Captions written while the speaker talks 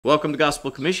Welcome to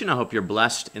Gospel Commission. I hope you're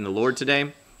blessed in the Lord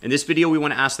today. In this video, we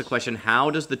want to ask the question,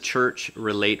 how does the church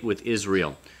relate with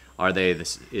Israel?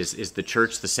 Is the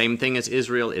church the same thing as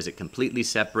Israel? Is it completely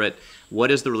separate? What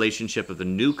is the relationship of the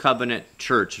New Covenant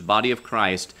church, body of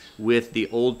Christ, with the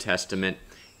Old Testament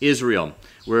Israel?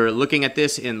 We're looking at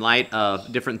this in light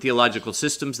of different theological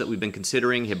systems that we've been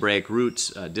considering, Hebraic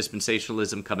roots,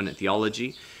 Dispensationalism, covenant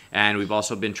theology. And we've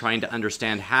also been trying to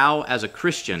understand how, as a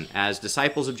Christian, as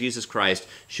disciples of Jesus Christ,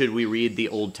 should we read the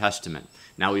Old Testament.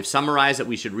 Now, we've summarized that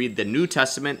we should read the New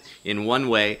Testament in one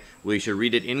way. We should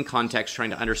read it in context, trying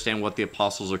to understand what the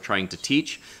apostles are trying to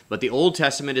teach. But the Old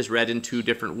Testament is read in two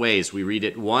different ways. We read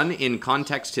it, one, in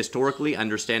context historically,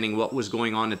 understanding what was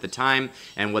going on at the time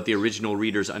and what the original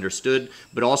readers understood.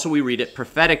 But also we read it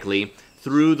prophetically,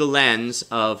 through the lens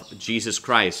of Jesus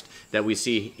Christ, that we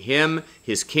see him,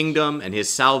 his kingdom, and his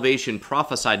salvation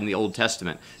prophesied in the Old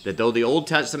Testament. That though the Old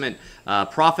Testament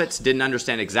prophets didn't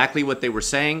understand exactly what they were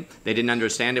saying, they didn't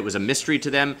understand, it was a mystery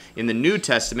to them. In the New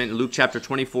Testament, in Luke chapter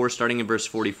 24, starting in verse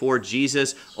 44,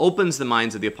 Jesus opens the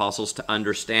minds of the apostles to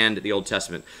understand the Old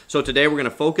Testament. So today we're going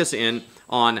to focus in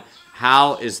on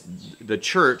how is the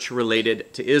church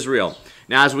related to Israel.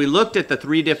 Now, as we looked at the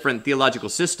three different theological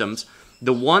systems,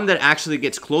 the one that actually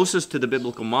gets closest to the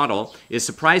biblical model is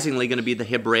surprisingly going to be the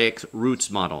Hebraic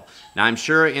roots model. Now, I'm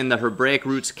sure in the Hebraic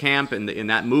roots camp, in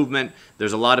that movement,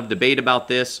 there's a lot of debate about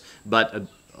this, but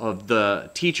of the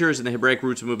teachers in the Hebraic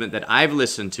roots movement that I've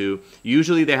listened to,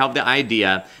 usually they have the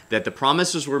idea that the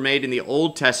promises were made in the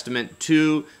Old Testament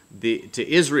to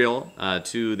Israel,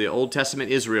 to the Old Testament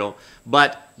Israel,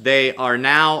 but they are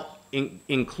now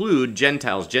include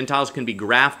Gentiles. Gentiles can be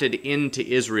grafted into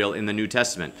Israel in the New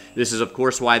Testament. This is, of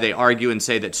course, why they argue and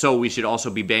say that so we should also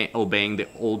be obeying the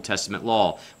Old Testament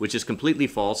law, which is completely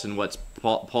false and what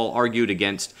Paul argued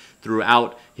against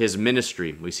throughout his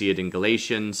ministry. We see it in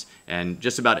Galatians and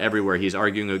just about everywhere. He's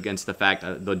arguing against the fact,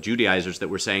 the Judaizers that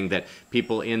were saying that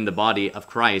people in the body of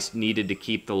Christ needed to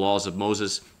keep the laws of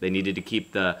Moses. They needed to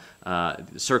keep the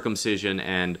circumcision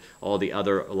and all the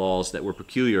other laws that were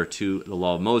peculiar to the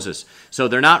law of Moses. So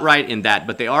they're not right in that,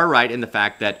 but they are right in the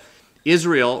fact that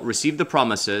Israel received the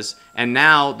promises, and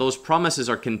now those promises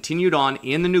are continued on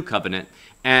in the New Covenant,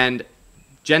 and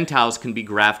Gentiles can be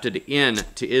grafted in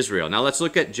to Israel. Now let's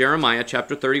look at Jeremiah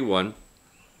chapter 31,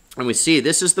 and we see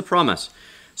this is the promise.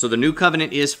 So the New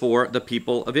Covenant is for the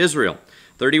people of Israel.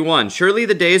 31, surely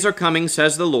the days are coming,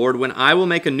 says the Lord, when I will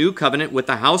make a new covenant with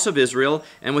the house of Israel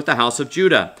and with the house of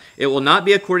Judah. It will not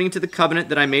be according to the covenant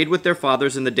that I made with their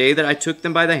fathers in the day that I took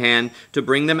them by the hand to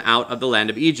bring them out of the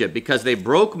land of Egypt, because they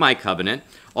broke my covenant,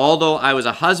 although I was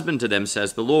a husband to them,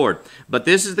 says the Lord. But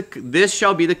this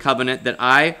shall be the covenant that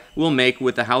I will make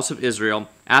with the house of Israel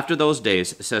after those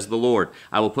days, says the Lord.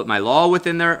 I will put my law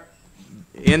within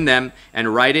them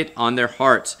and write it on their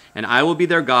hearts, and I will be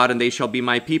their God, and they shall be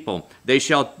my people. They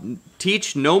shall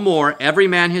teach no more every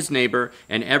man his neighbor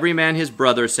and every man his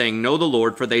brother, saying, know the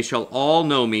Lord, for they shall all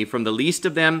know me, from the least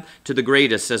of them to the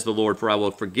greatest, says the Lord, for I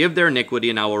will forgive their iniquity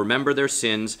and I will remember their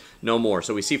sins no more.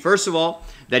 So we see, first of all,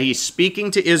 that he's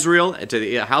speaking to Israel, to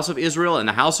the house of Israel and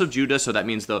the house of Judah, so that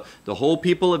means the whole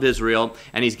people of Israel,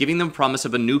 and he's giving them promise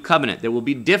of a new covenant that will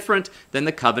be different than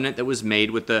the covenant that was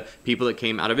made with the people that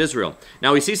came out of Israel.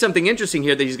 Now we see something interesting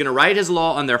here, that he's going to write his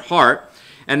law on their heart,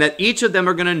 and that each of them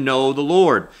are going to know the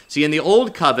Lord. See, in the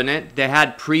Old Covenant, they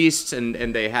had priests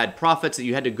and they had prophets that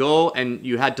you had to go and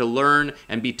you had to learn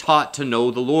and be taught to know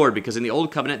the Lord, because in the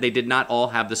Old Covenant, they did not all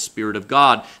have the Spirit of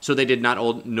God, so they did not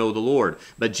all know the Lord.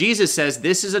 But Jesus says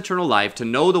this is eternal life, to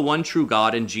know the one true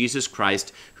God and Jesus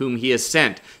Christ, whom he has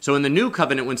sent. So in the New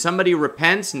Covenant, when somebody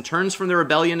repents and turns from their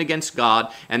rebellion against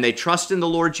God and they trust in the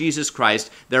Lord Jesus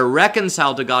Christ, they're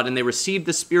reconciled to God and they receive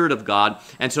the Spirit of God,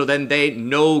 and so then they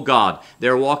know God.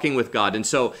 They're walking with God. And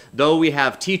so though we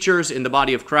have teachers in the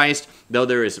body of Christ, though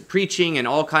there is preaching and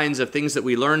all kinds of things that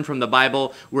we learn from the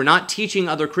Bible, we're not teaching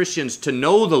other Christians to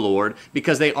know the Lord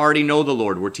because they already know the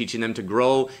Lord. We're teaching them to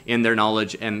grow in their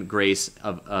knowledge and grace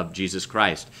of Jesus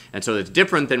Christ. And so it's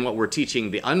different than what we're teaching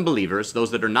the unbelievers,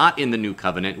 those that are not in the New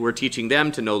Covenant. We're teaching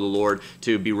them to know the Lord,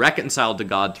 to be reconciled to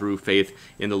God through faith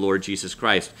in the Lord Jesus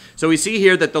Christ. So we see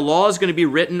here that the law is going to be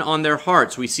written on their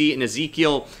hearts. We see in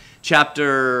Ezekiel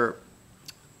chapter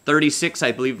 36,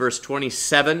 I believe, verse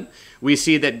 27, we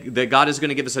see that God is going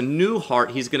to give us a new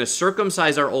heart. He's going to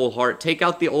circumcise our old heart, take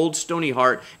out the old stony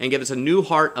heart, and give us a new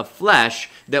heart of flesh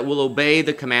that will obey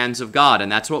the commands of God.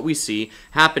 And that's what we see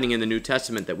happening in the New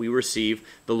Testament, that we receive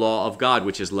the law of God,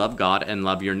 which is love God and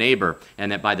love your neighbor,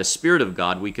 and that by the Spirit of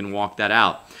God, we can walk that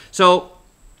out. So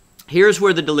here's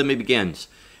where the dilemma begins.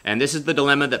 And this is the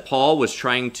dilemma that Paul was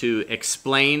trying to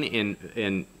explain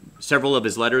in several of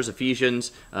his letters,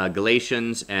 Ephesians,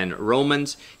 Galatians, and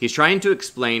Romans, he's trying to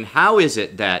explain how is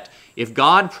it that if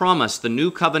God promised the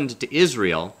new covenant to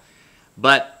Israel,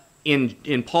 but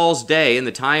in Paul's day, in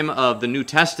the time of the New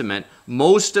Testament,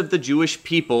 most of the Jewish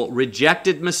people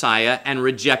rejected Messiah and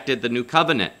rejected the new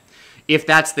covenant. If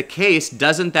that's the case,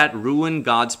 doesn't that ruin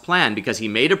God's plan? Because he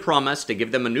made a promise to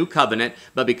give them a new covenant,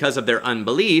 but because of their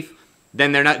unbelief,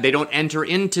 then they don't enter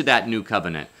into that new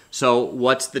covenant. So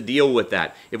what's the deal with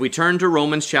that? If we turn to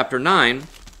Romans chapter 9,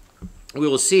 we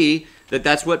will see that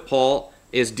that's what Paul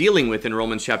is dealing with in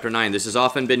Romans chapter 9. This has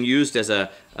often been used as a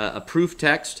proof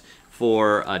text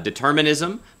for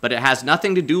determinism, but it has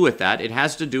nothing to do with that. It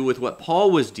has to do with what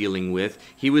Paul was dealing with.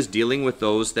 He was dealing with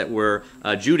those that were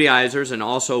Judaizers and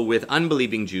also with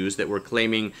unbelieving Jews that were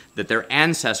claiming that their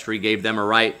ancestry gave them a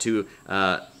right to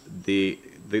the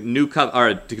new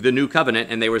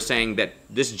covenant, and they were saying that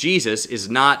this Jesus is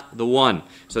not the one.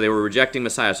 So they were rejecting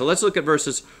Messiah. So let's look at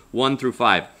verses 1 through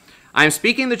 5. I am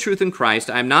speaking the truth in Christ.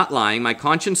 I am not lying. My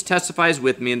conscience testifies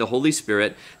with me in the Holy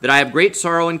Spirit that I have great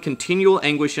sorrow and continual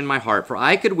anguish in my heart. For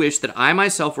I could wish that I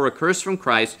myself were accursed from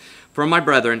Christ, from my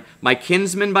brethren, my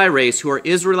kinsmen by race, who are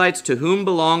Israelites, to whom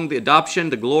belong the adoption,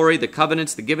 the glory, the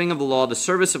covenants, the giving of the law, the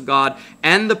service of God,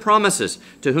 and the promises,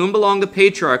 to whom belong the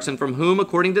patriarchs, and from whom,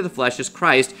 according to the flesh, is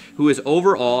Christ, who is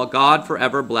over all, God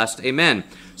forever blessed. Amen.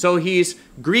 So he's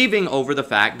grieving over the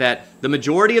fact that the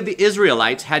majority of the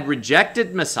Israelites had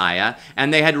rejected Messiah,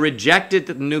 and they had rejected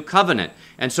the new covenant.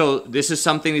 And so this is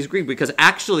something he's grieving, because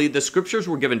actually the scriptures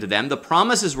were given to them, the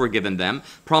promises were given them,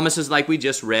 promises like we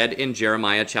just read in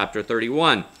Jeremiah chapter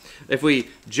 31. If we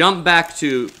jump back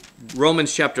to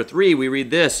Romans chapter 3, we read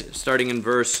this, starting in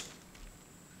verse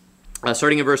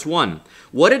 1.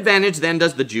 What advantage then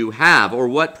does the Jew have, or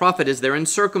what profit is there in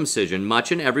circumcision?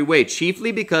 Much in every way,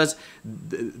 chiefly because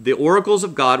the oracles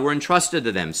of God were entrusted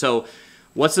to them. So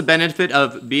what's the benefit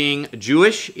of being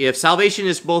Jewish? If salvation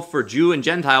is both for Jew and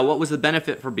Gentile, what was the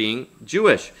benefit for being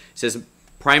Jewish? It says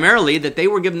primarily that they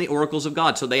were given the oracles of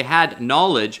God. So they had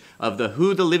knowledge of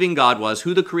who the living God was,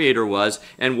 who the Creator was,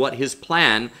 and what his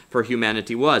plan for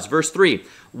humanity was. Verse 3,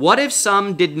 what if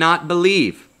some did not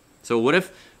believe? So what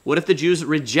if the Jews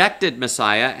rejected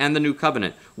Messiah and the new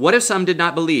covenant? What if some did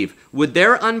not believe? Would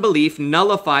their unbelief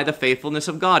nullify the faithfulness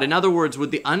of God? In other words,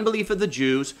 would the unbelief of the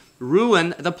Jews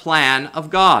ruin the plan of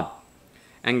God?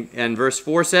 And verse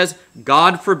 4 says,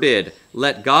 God forbid,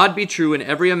 let God be true and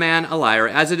every man a liar,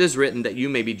 as it is written, that you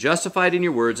may be justified in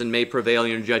your words and may prevail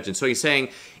in your judgment. So he's saying,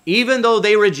 even though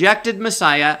they rejected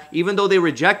Messiah, even though they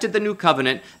rejected the new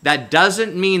covenant, that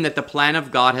doesn't mean that the plan of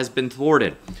God has been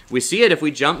thwarted. We see it if we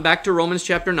jump back to Romans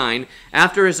chapter 9,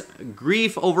 after his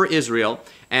grief over Israel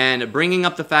and bringing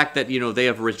up the fact that, they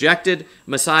have rejected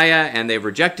Messiah and they've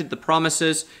rejected the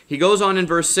promises. He goes on in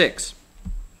verse 6.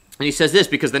 And he says this,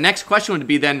 because the next question would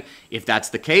be then, if that's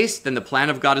the case, then the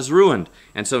plan of God is ruined.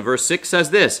 And so verse 6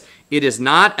 says this, it is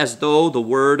not as though the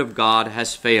word of God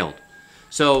has failed.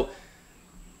 So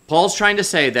Paul's trying to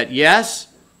say that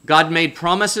yes, God made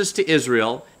promises to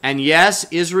Israel, and yes,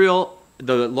 Israel,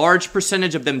 the large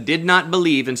percentage of them did not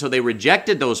believe, and so they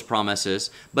rejected those promises,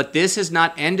 but this has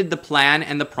not ended the plan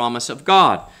and the promise of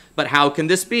God. But how can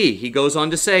this be? He goes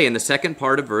on to say in the second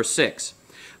part of verse 6,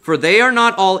 for they are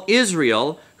not all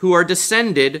Israel who are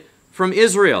descended from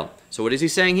Israel. So what is he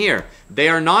saying here? They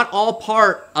are not all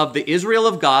part of the Israel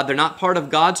of God. They're not part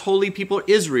of God's holy people,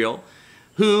 Israel,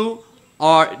 who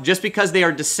are, just because they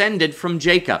are descended from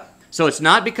Jacob. So it's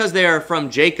not because they are from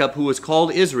Jacob, who was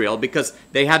called Israel, because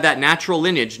they have that natural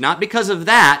lineage. Not because of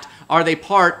that are they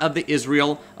part of the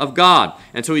Israel of God.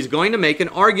 And so he's going to make an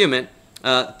argument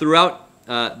throughout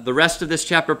the rest of this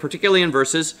chapter, particularly in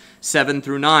verses 7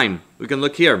 through 9. We can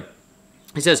look here.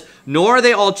 He says, nor are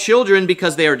they all children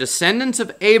because they are descendants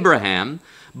of Abraham,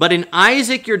 but in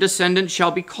Isaac your descendants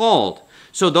shall be called.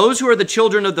 So those who are the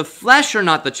children of the flesh are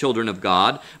not the children of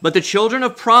God, but the children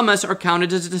of promise are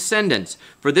counted as descendants.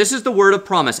 For this is the word of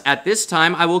promise. At this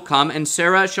time I will come, and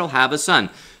Sarah shall have a son.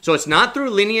 So it's not through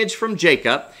lineage from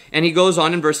Jacob. And he goes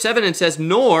on in verse 7 and says,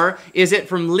 nor is it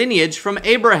from lineage from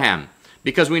Abraham.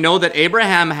 Because we know that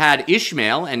Abraham had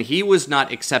Ishmael, and he was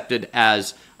not accepted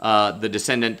as the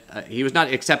descendant. He was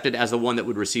not accepted as the one that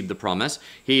would receive the promise.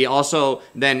 He also,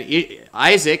 then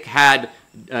Isaac had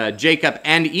Jacob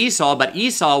and Esau, but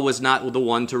Esau was not the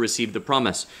one to receive the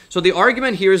promise. So the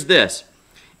argument here is this,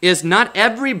 is not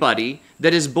everybody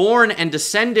that is born and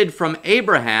descended from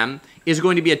Abraham is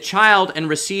going to be a child and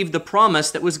receive the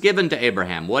promise that was given to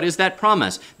Abraham. What is that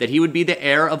promise? That he would be the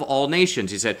heir of all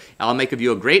nations. He said, I'll make of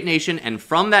you a great nation, and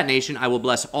from that nation I will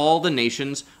bless all the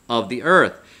nations of the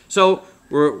earth. So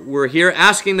we're here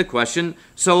asking the question,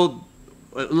 so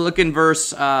Look in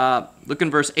verse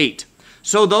 8.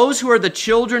 So those who are the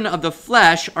children of the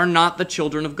flesh are not the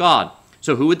children of God.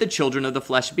 So who would the children of the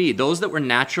flesh be? Those that were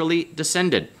naturally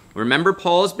descended. Remember,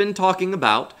 Paul has been talking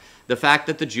about the fact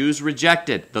that the Jews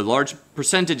rejected, the large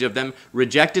percentage of them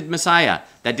rejected Messiah.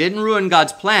 That didn't ruin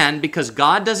God's plan because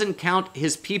God doesn't count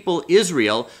his people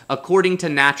Israel according to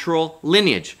natural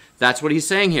lineage. That's what he's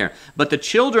saying here. But the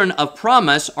children of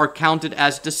promise are counted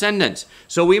as descendants.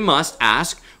 So we must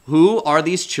ask, who are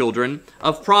these children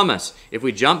of promise? If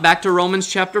we jump back to Romans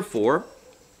chapter 4,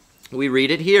 we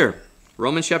read it here.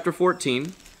 Romans chapter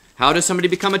 14. How does somebody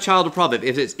become a child of promise?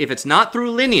 If it's not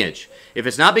through lineage, if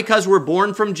it's not because we're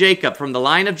born from Jacob, from the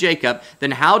line of Jacob,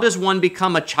 then how does one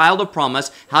become a child of promise?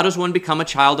 How does one become a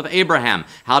child of Abraham?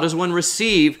 How does one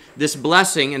receive this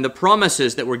blessing and the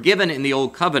promises that were given in the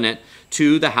Old Covenant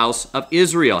to the house of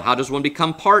Israel? How does one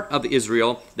become part of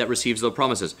Israel that receives those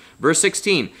promises? Verse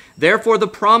 16, therefore the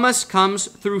promise comes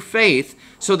through faith,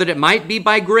 so that it might be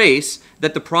by grace,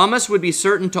 that the promise would be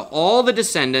certain to all the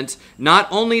descendants, not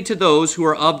only to those who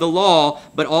are of the law,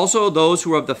 but also those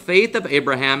who are of the faith of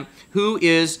Abraham, who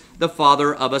is the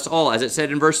father of us all. As it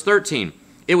said in verse 13,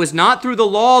 it was not through the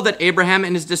law that Abraham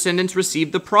and his descendants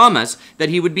received the promise that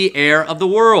he would be heir of the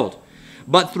world,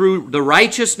 but through the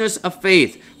righteousness of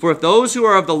faith. For if those who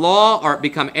are of the law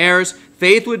become heirs,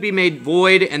 faith would be made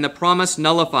void and the promise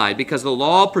nullified, because the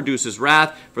law produces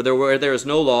wrath, for where there is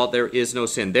no law, there is no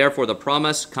sin. Therefore, the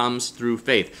promise comes through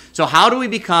faith. So how do we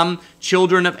become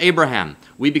children of Abraham?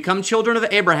 We become children of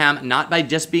Abraham not by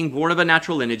just being born of a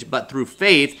natural lineage, but through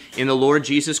faith in the Lord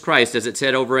Jesus Christ, as it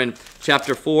said over in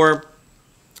chapter 4,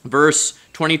 verse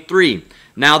 23.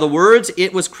 Now the words,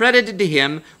 it was credited to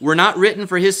him, were not written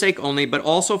for his sake only, but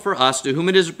also for us, to whom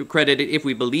it is credited if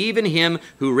we believe in him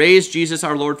who raised Jesus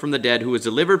our Lord from the dead, who was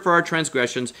delivered for our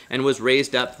transgressions and was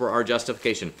raised up for our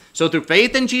justification. So through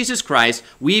faith in Jesus Christ,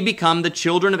 we become the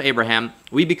children of Abraham.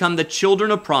 We become the children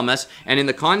of promise. And in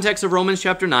the context of Romans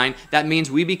chapter 9, that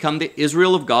means we become the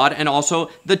Israel of God and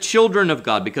also the children of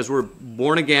God, because we're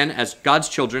born again as God's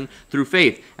children through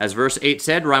faith. As verse 8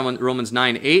 said, Romans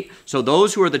 9:8, so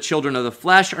those who are the children of the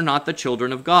flesh are not the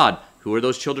children of God. Who are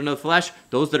those children of the flesh?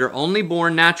 Those that are only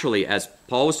born naturally, as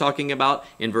Paul was talking about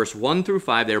in verse 1 through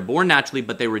 5. They are born naturally,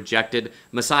 but they rejected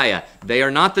Messiah. They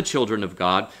are not the children of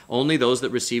God. Only those that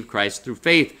receive Christ through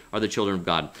faith are the children of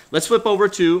God. Let's flip over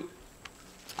to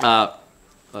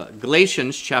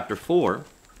Galatians chapter 4.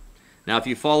 Now, if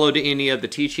you followed any of the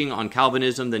teaching on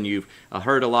Calvinism, then you've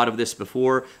heard a lot of this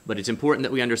before, but it's important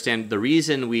that we understand the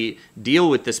reason we deal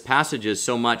with this passages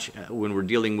so much when we're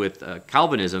dealing with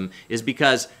Calvinism is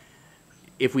because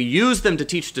if we use them to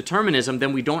teach determinism,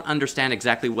 then we don't understand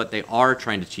exactly what they are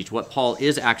trying to teach, what Paul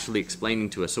is actually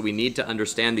explaining to us. So we need to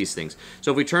understand these things.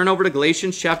 So if we turn over to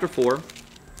Galatians chapter 4,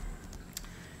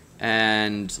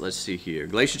 and let's see here.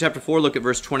 Galatians chapter 4, look at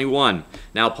verse 21.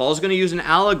 Now, Paul's going to use an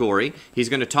allegory. He's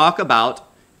going to talk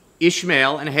about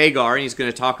Ishmael and Hagar, and he's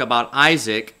going to talk about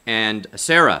Isaac and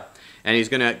Sarah. And he's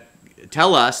going to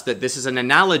tell us that this is an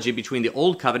analogy between the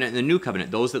Old Covenant and the New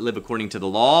Covenant, those that live according to the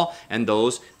law and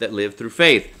those that live through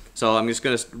faith. So I'm just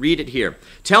going to read it here.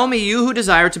 Tell me, you who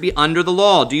desire to be under the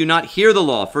law, do you not hear the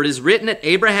law? For it is written that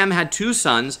Abraham had two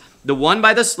sons, the one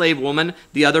by the slave woman,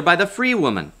 the other by the free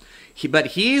woman. But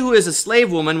he who is a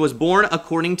slave woman was born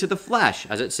according to the flesh,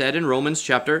 as it said in Romans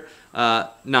chapter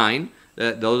 9.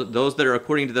 Those that are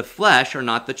according to the flesh are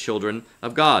not the children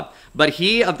of God. But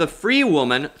he of the free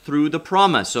woman through the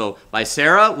promise. So by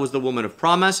Sarah was the woman of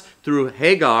promise. Through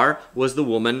Hagar was the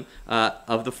woman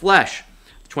of the flesh.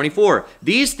 24.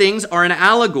 These things are an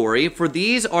allegory, for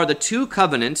these are the two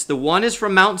covenants. The one is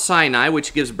from Mount Sinai,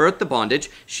 which gives birth to bondage.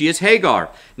 She is Hagar.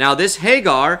 Now this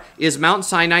Hagar is Mount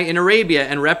Sinai in Arabia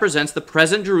and represents the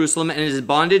present Jerusalem and is in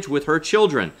bondage with her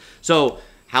children. So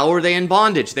how were they in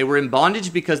bondage? They were in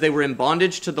bondage because they were in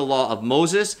bondage to the law of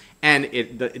Moses. And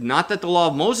not that the law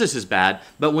of Moses is bad,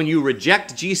 but when you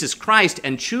reject Jesus Christ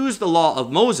and choose the law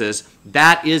of Moses,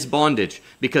 that is bondage.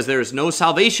 Because there is no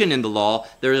salvation in the law,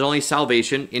 there is only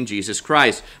salvation in Jesus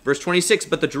Christ. Verse 26,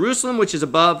 but the Jerusalem which is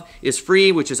above is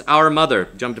free, which is our mother.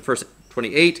 Jump to verse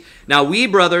 28. Now we,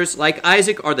 brothers, like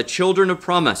Isaac, are the children of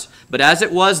promise. But as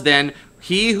it was then,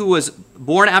 he who was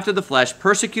born after the flesh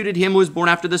persecuted him who was born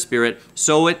after the Spirit,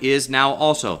 so it is now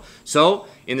also. So,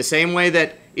 in the same way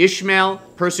that Ishmael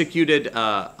persecuted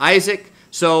Isaac,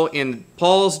 So in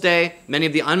Paul's day, many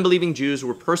of the unbelieving Jews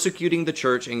were persecuting the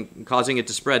church and causing it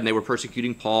to spread, and they were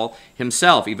persecuting Paul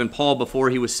himself. Even Paul, before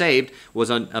he was saved, was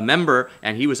a member,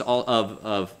 and he was all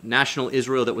of national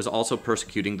Israel that was also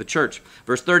persecuting the church.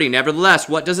 Verse 30, nevertheless,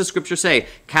 what does the scripture say?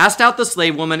 Cast out the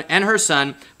slave woman and her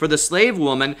son, for the slave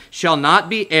woman shall not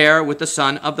be heir with the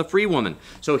son of the free woman.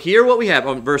 So here what we have,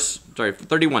 verse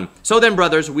 31. So then,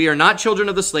 brothers, we are not children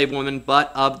of the slave woman,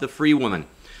 but of the free woman.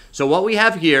 So what we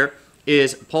have here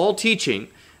is Paul teaching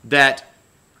that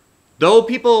though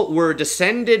people were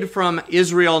descended from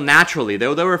Israel naturally,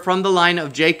 though they were from the line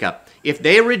of Jacob, if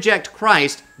they reject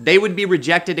Christ, they would be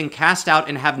rejected and cast out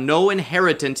and have no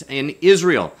inheritance in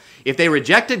Israel. If they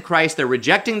rejected Christ, they're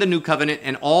rejecting the new covenant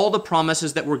and all the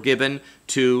promises that were given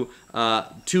to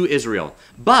Israel.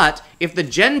 But if the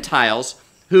Gentiles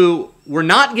who were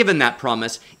not given that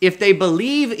promise, if they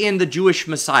believe in the Jewish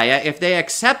Messiah, if they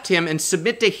accept him and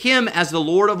submit to him as the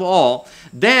Lord of all,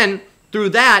 then through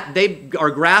that they are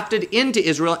grafted into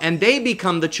Israel and they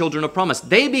become the children of promise.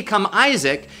 They become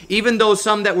Isaac, even though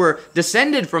some that were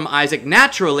descended from Isaac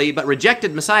naturally but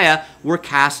rejected Messiah were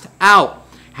cast out.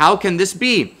 How can this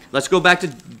be? Let's go back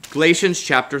to Galatians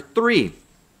chapter 3.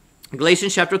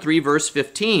 Galatians chapter 3, verse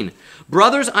 15.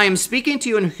 Brothers, I am speaking to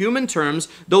you in human terms,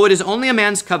 though it is only a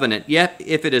man's covenant. Yet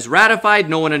if it is ratified,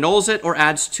 no one annuls it or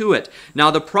adds to it.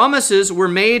 Now the promises were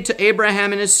made to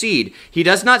Abraham and his seed. He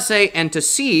does not say, and to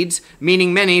seeds,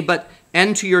 meaning many, but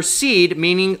and to your seed,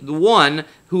 meaning the one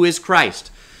who is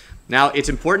Christ. Now it's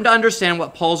important to understand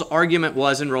what Paul's argument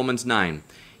was in Romans 9.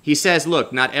 He says,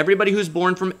 look, not everybody who's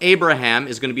born from Abraham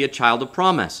is going to be a child of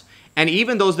promise. And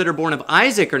even those that are born of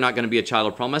Isaac are not going to be a child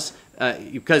of promise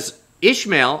because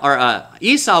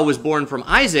Esau was born from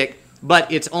Isaac, but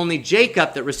it's only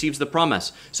Jacob that receives the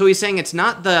promise. So he's saying it's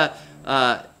not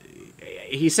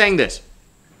he's saying this.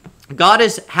 God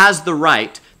has the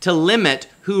right to limit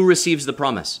who receives the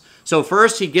promise. So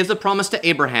first he gives the promise to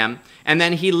Abraham, and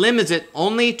then he limits it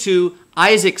only to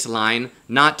Isaac's line,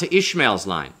 not to Ishmael's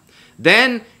line.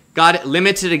 Then God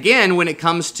limits it again when it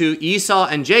comes to Esau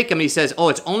and Jacob. He says, oh,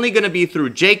 it's only going to be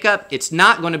through Jacob. It's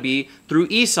not going to be through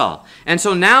Esau. And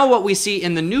so now what we see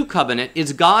in the new covenant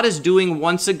is God is doing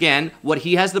once again what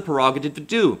he has the prerogative to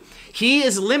do. He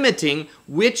is limiting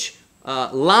which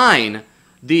line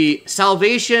the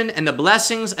salvation and the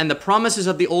blessings and the promises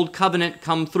of the old covenant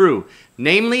come through.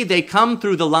 Namely, they come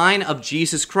through the line of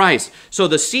Jesus Christ. So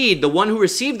the seed, the one who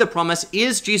received the promise,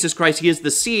 is Jesus Christ. He is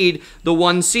the seed, the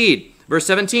one seed. Verse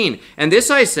 17, and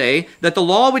this I say, that the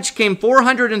law which came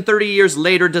 430 years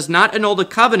later does not annul the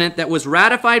covenant that was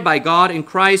ratified by God in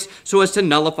Christ so as to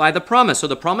nullify the promise. So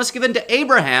the promise given to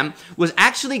Abraham was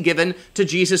actually given to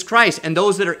Jesus Christ. And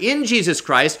those that are in Jesus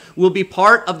Christ will be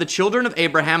part of the children of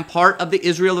Abraham, part of the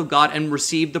Israel of God, and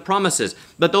receive the promises.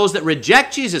 But those that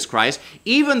reject Jesus Christ,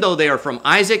 even though they are from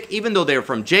Isaac, even though they are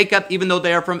from Jacob, even though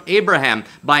they are from Abraham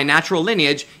by natural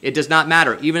lineage, it does not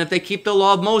matter. Even if they keep the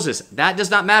law of Moses, that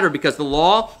does not matter because the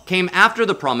law came after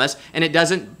the promise and it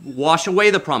doesn't wash away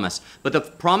the promise. But the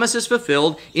promise is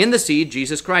fulfilled in the seed,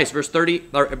 Jesus Christ. Verse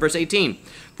 18.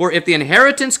 For if the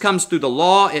inheritance comes through the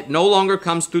law, it no longer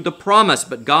comes through the promise,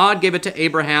 but God gave it to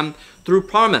Abraham through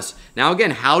promise. Now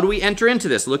again, how do we enter into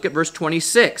this? Look at verse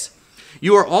 26.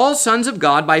 You are all sons of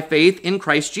God by faith in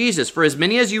Christ Jesus. For as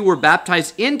many as you were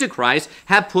baptized into Christ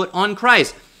have put on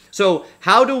Christ. So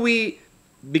how do we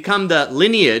become the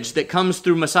lineage that comes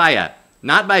through Messiah?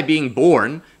 Not by being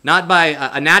born, not by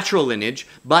a natural lineage,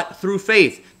 but through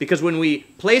faith. Because when we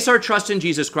place our trust in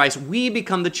Jesus Christ, we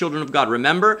become the children of God.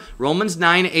 Remember, Romans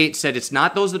 9:8 said it's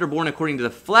not those that are born according to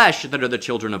the flesh that are the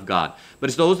children of God,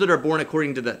 but it's those that are born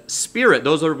according to the Spirit,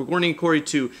 those that are born according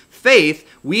to faith,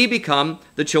 we become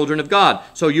the children of God.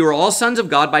 So you are all sons of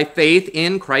God by faith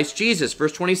in Christ Jesus.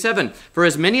 Verse 27, for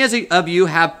as many as of you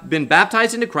have been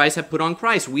baptized into Christ have put on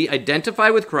Christ. We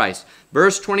identify with Christ.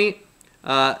 Verse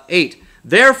 28,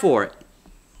 therefore,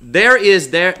 there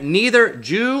is neither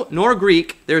Jew nor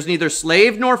Greek, there's neither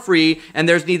slave nor free, and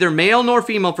there's neither male nor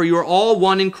female, for you are all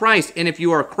one in Christ. And if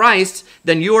you are Christ's,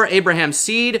 then you are Abraham's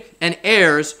seed and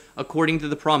heirs according to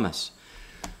the promise.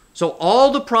 So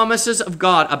all the promises of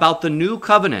God about the new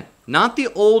covenant, not the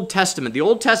Old Testament. The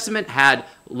Old Testament had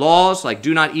laws like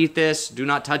do not eat this, do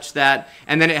not touch that,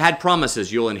 and then it had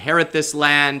promises. You'll inherit this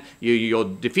land,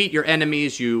 you'll defeat your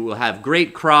enemies, you will have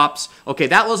great crops. Okay,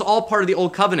 that was all part of the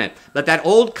Old Covenant. But that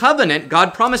Old Covenant,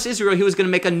 God promised Israel he was going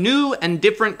to make a new and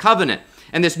different covenant.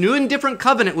 And this new and different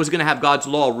covenant was going to have God's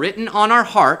law written on our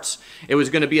hearts. It was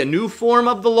going to be a new form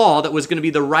of the law that was going to be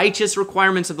the righteous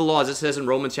requirements of the law, as it says in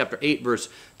Romans chapter 8, verse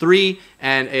 3,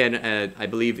 and I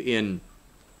believe in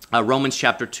Romans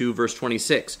chapter 2, verse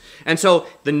 26. And so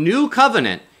the new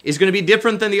covenant is going to be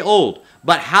different than the old.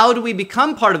 But how do we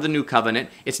become part of the new covenant?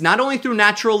 It's not only through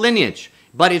natural lineage,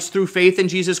 but it's through faith in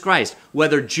Jesus Christ.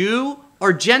 Whether Jew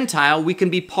or Gentile, we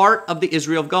can be part of the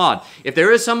Israel of God. If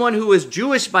there is someone who is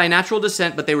Jewish by natural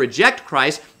descent, but they reject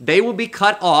Christ, they will be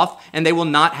cut off and they will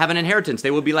not have an inheritance.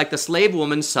 They will be like the slave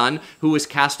woman's son who was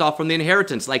cast off from the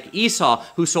inheritance, like Esau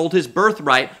who sold his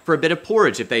birthright for a bit of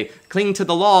porridge. If they cling to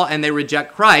the law and they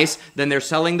reject Christ, then they're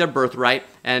selling their birthright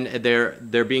and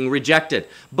they're being rejected.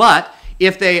 But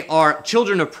if they are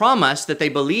children of promise, that they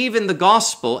believe in the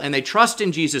gospel and they trust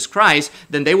in Jesus Christ,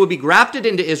 then they will be grafted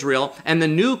into Israel and the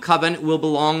new covenant will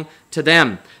belong to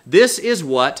them. This is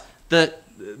what the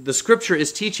scripture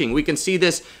is teaching. We can see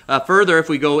this further if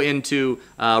we go into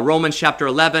Romans chapter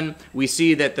 11. We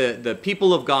see that the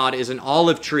people of God is an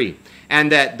olive tree,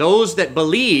 and that those that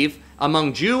believe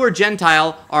among Jew or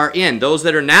Gentile are in. Those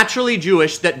that are naturally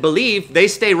Jewish that believe, they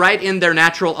stay right in their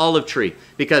natural olive tree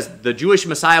because the Jewish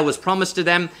Messiah was promised to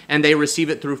them and they receive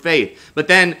it through faith. But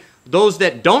then those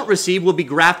that don't receive will be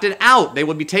grafted out. They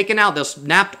will be taken out. They'll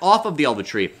snapped off of the olive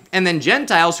tree. And then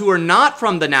Gentiles who are not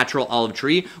from the natural olive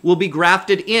tree will be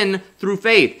grafted in through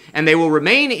faith. And they will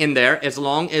remain in there as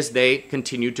long as they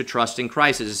continue to trust in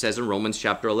Christ, as it says in Romans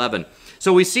chapter 11.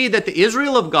 So we see that the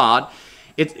Israel of God,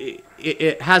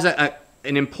 it has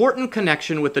an important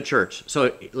connection with the church.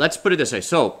 So let's put it this way.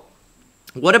 So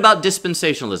what about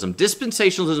dispensationalism?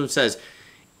 Dispensationalism says,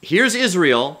 here's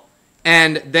Israel,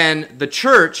 and then the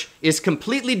church is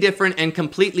completely different and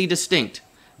completely distinct.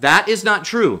 That is not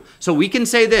true. So we can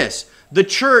say this: the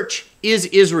church is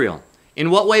Israel. In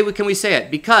what way can we say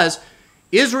it? Because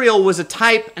Israel was a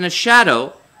type and a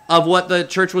shadow of what the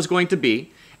church was going to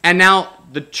be, and now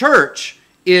the church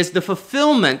is the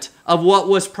fulfillment of what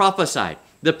was prophesied.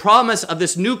 The promise of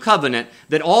this new covenant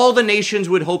that all the nations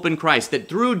would hope in Christ, that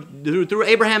through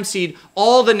Abraham's seed,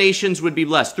 all the nations would be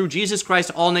blessed. Through Jesus Christ,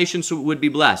 all nations would be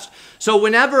blessed. So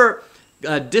whenever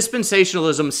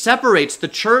dispensationalism separates the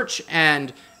church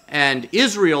and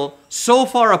Israel so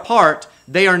far apart,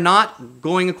 they are not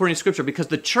going according to Scripture, because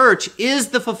the church is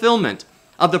the fulfillment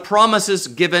of the promises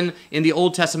given in the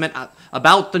Old Testament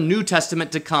about the New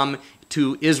Testament to come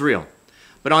to Israel.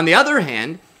 But on the other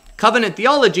hand, covenant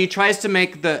theology tries to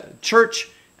make the church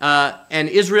and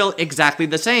Israel exactly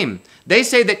the same. They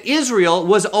say that Israel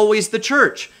was always the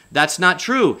church. That's not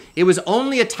true. It was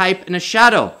only a type and a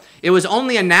shadow. It was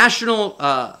only a national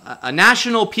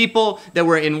people that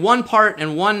were in one part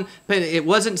and one. It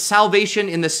wasn't salvation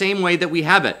in the same way that we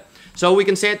have it. So we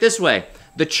can say it this way: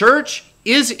 the church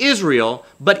is Israel,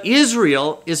 but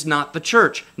Israel is not the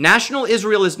church. National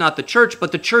Israel is not the church,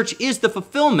 but the church is the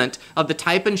fulfillment of the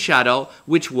type and shadow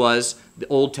which was the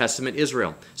Old Testament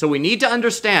Israel. So we need to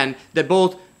understand that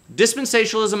both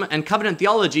dispensationalism and covenant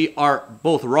theology are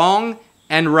both wrong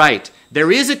and right. There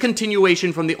is a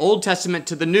continuation from the Old Testament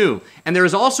to the New, and there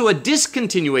is also a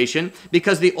discontinuation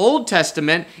because the Old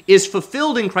Testament is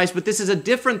fulfilled in Christ, but this is a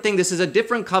different thing. This is a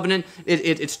different covenant.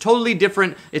 It's totally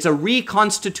different. It's a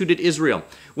reconstituted Israel.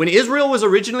 When Israel was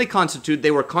originally constituted,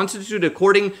 they were constituted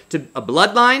according to a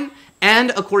bloodline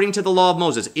and according to the law of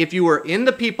Moses. If you were in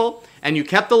the people and you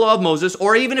kept the law of Moses,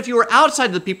 or even if you were outside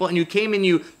of the people and you came and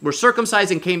you were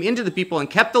circumcised and came into the people and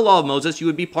kept the law of Moses, you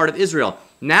would be part of Israel.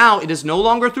 Now it is no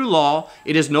longer through law,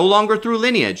 it is no longer through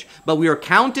lineage, but we are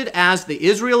counted as the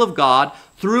Israel of God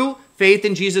through faith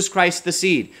in Jesus Christ, the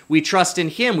seed. We trust in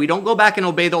Him. We don't go back and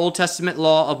obey the Old Testament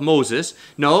law of Moses.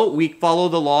 No, we follow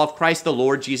the law of Christ, the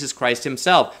Lord Jesus Christ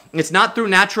Himself. It's not through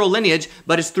natural lineage,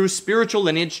 but it's through spiritual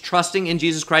lineage, trusting in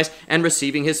Jesus Christ and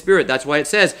receiving His Spirit. That's why it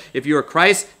says, if you are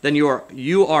Christ, then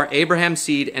you are Abraham's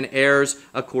seed and heirs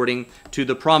according to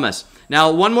the promise.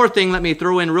 Now, one more thing let me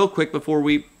throw in real quick before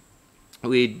we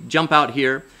jump out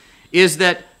here, is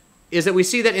that we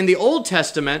see that in the Old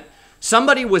Testament,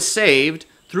 somebody was saved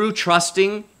through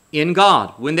trusting in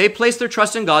God. When they placed their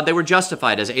trust in God, they were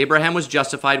justified. As Abraham was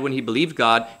justified when he believed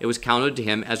God, it was counted to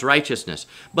him as righteousness.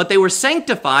 But they were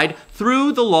sanctified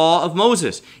through the law of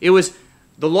Moses. It was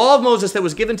the law of Moses that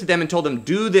was given to them and told them,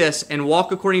 do this and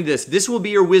walk according to this. This will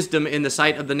be your wisdom in the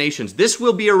sight of the nations. This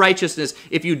will be your righteousness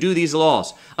if you do these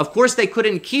laws. Of course, they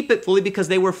couldn't keep it fully because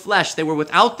they were flesh. They were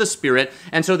without the Spirit.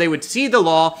 And so they would see the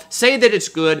law, say that it's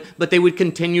good, but they would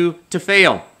continue to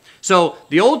fail. So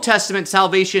the Old Testament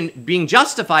salvation being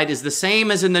justified is the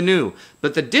same as in the New.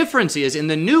 But the difference is in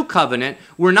the New Covenant,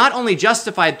 we're not only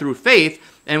justified through faith,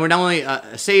 and we're not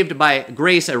only saved by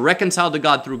grace and reconciled to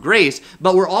God through grace,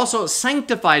 but we're also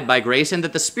sanctified by grace, and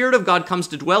that the Spirit of God comes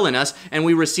to dwell in us, and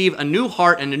we receive a new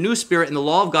heart and a new spirit, and the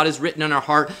law of God is written in our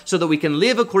heart so that we can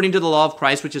live according to the law of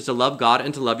Christ, which is to love God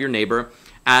and to love your neighbor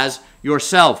as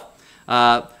yourself.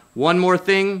 One more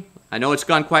thing. I know it's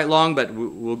gone quite long, but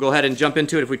we'll go ahead and jump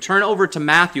into it. If we turn over to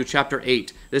Matthew chapter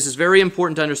 8, this is very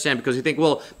important to understand because you think,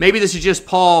 well, maybe this is just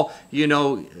Paul,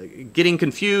 getting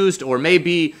confused, or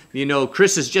maybe,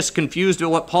 Chris is just confused at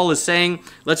what Paul is saying.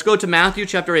 Let's go to Matthew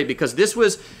chapter 8 because this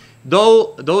was,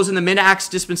 though those in the mid-Acts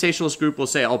dispensationalist group will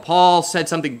say, oh, Paul said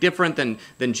something different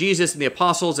than Jesus and the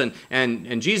apostles,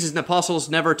 and Jesus and the apostles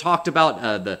never talked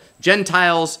about the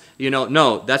Gentiles.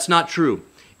 No, that's not true.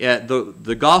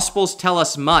 The Gospels tell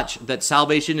us much that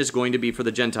salvation is going to be for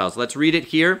the Gentiles. Let's read it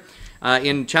here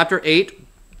in chapter 8,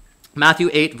 Matthew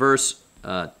 8, verse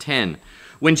 10.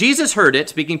 When Jesus heard it,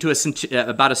 speaking to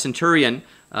about a centurion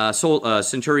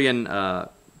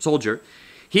soldier,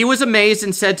 he was amazed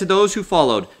and said to those who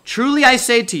followed, "Truly I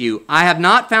say to you, I have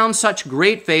not found such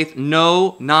great faith,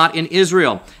 no, not in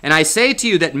Israel. And I say to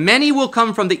you that many will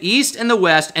come from the east and the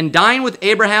west and dine with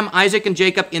Abraham, Isaac, and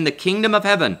Jacob in the kingdom of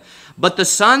heaven. But the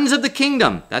sons of the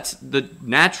kingdom," that's the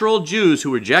natural Jews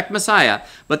who reject Messiah,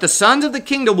 "but the sons of the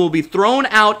kingdom will be thrown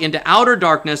out into outer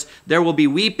darkness. There will be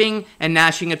weeping and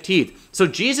gnashing of teeth." So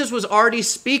Jesus was already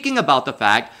speaking about the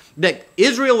fact that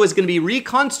Israel was going to be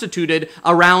reconstituted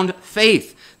around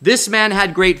faith. This man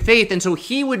had great faith, and so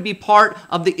he would be part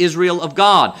of the Israel of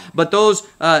God. But those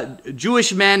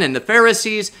Jewish men and the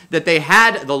Pharisees, that they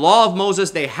had the law of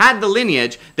Moses, they had the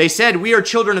lineage, they said, "We are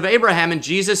children of Abraham," and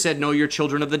Jesus said, "No, you're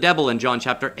children of the devil," in John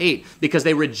chapter 8, because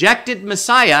they rejected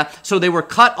Messiah, so they were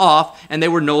cut off, and they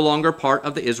were no longer part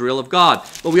of the Israel of God.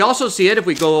 But we also see it, if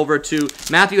we go over to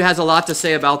Matthew, has a lot to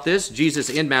say about this, Jesus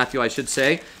in Matthew, I should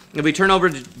say. If we turn over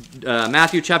to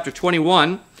Matthew chapter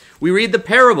 21, we read the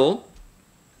parable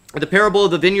of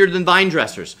the vineyard and vine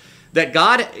dressers. That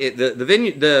God,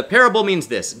 the parable means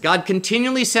this: God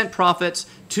continually sent prophets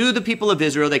to the people of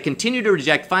Israel. They continued to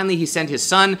reject. Finally, he sent his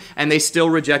son, and they still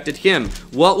rejected him.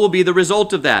 What will be the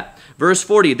result of that? Verse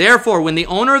 40, "Therefore, when the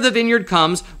owner of the vineyard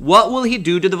comes, what will he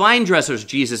do to the vine dressers?"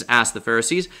 Jesus asked the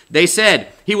Pharisees. They said,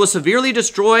 "He will severely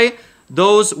destroy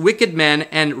those wicked men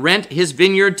and rent his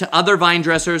vineyard to other vine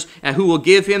dressers, and who will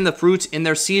give him the fruits in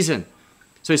their season."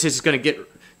 So he says he's going to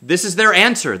this is their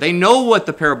answer. They know what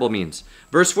the parable means.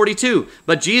 Verse 42,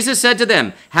 "But Jesus said to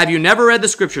them, 'Have you never read the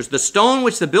scriptures? The stone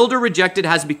which the builder rejected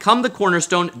has become the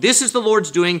cornerstone. This is the Lord's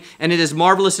doing, and it is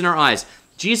marvelous in our eyes.'"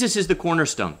 Jesus is the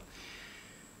cornerstone.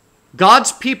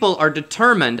 God's people are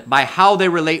determined by how they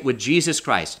relate with Jesus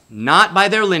Christ, not by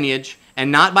their lineage,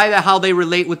 and not by how they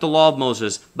relate with the law of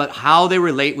Moses, but how they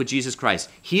relate with Jesus Christ.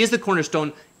 He is the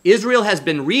cornerstone. Israel has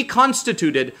been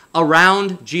reconstituted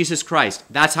around Jesus Christ.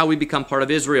 That's how we become part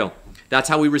of Israel. That's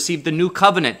how we receive the new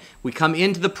covenant. We come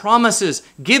into the promises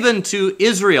given to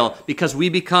Israel because we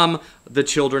become the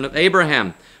children of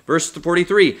Abraham. Verse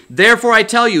 43, "Therefore I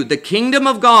tell you, the kingdom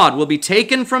of God will be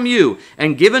taken from you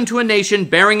and given to a nation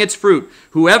bearing its fruit.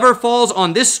 Whoever falls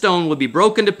on this stone will be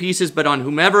broken to pieces, but on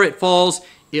whomever it falls,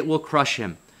 it will crush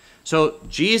him." So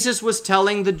Jesus was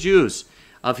telling the Jews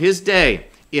of his day,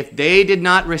 if they did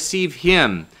not receive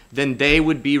him, then they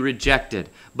would be rejected.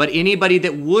 But anybody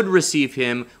that would receive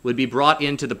him would be brought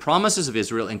into the promises of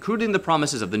Israel, including the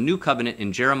promises of the new covenant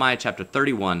in Jeremiah chapter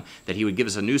 31, that he would give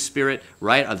us a new spirit,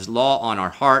 write his law on our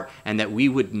heart, and that we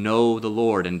would know the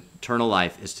Lord. And eternal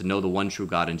life is to know the one true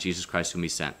God and Jesus Christ whom he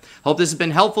sent. Hope this has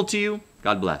been helpful to you.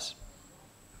 God bless.